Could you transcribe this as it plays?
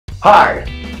Hi,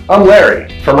 I'm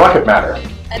Larry from Matter.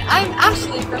 And I'm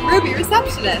Ashley from Ruby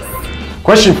Receptionists.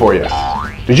 Question for you.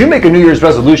 Did you make a New Year's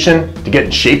resolution to get in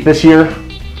shape this year?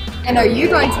 And are you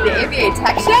going to the ABA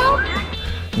Tech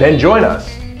Show? Then join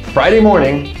us Friday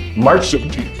morning, March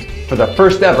 17th for the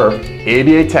first ever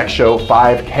ABA Tech Show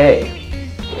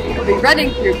 5K. We'll be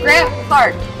running through Grant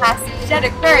Park, past Jet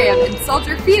Aquarium and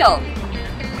Soldier Field.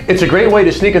 It's a great way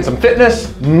to sneak in some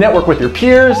fitness, network with your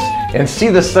peers, and see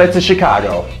the sights of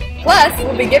Chicago. Plus,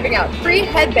 we'll be giving out free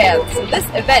headbands, so this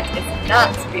event is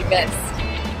not to be missed.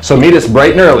 So meet us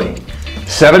bright and early,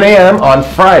 7 a.m. on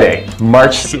Friday,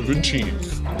 March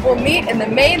 17th. We'll meet in the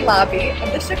main lobby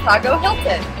of the Chicago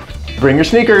Hilton. Bring your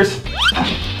sneakers.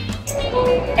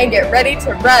 And get ready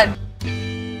to run.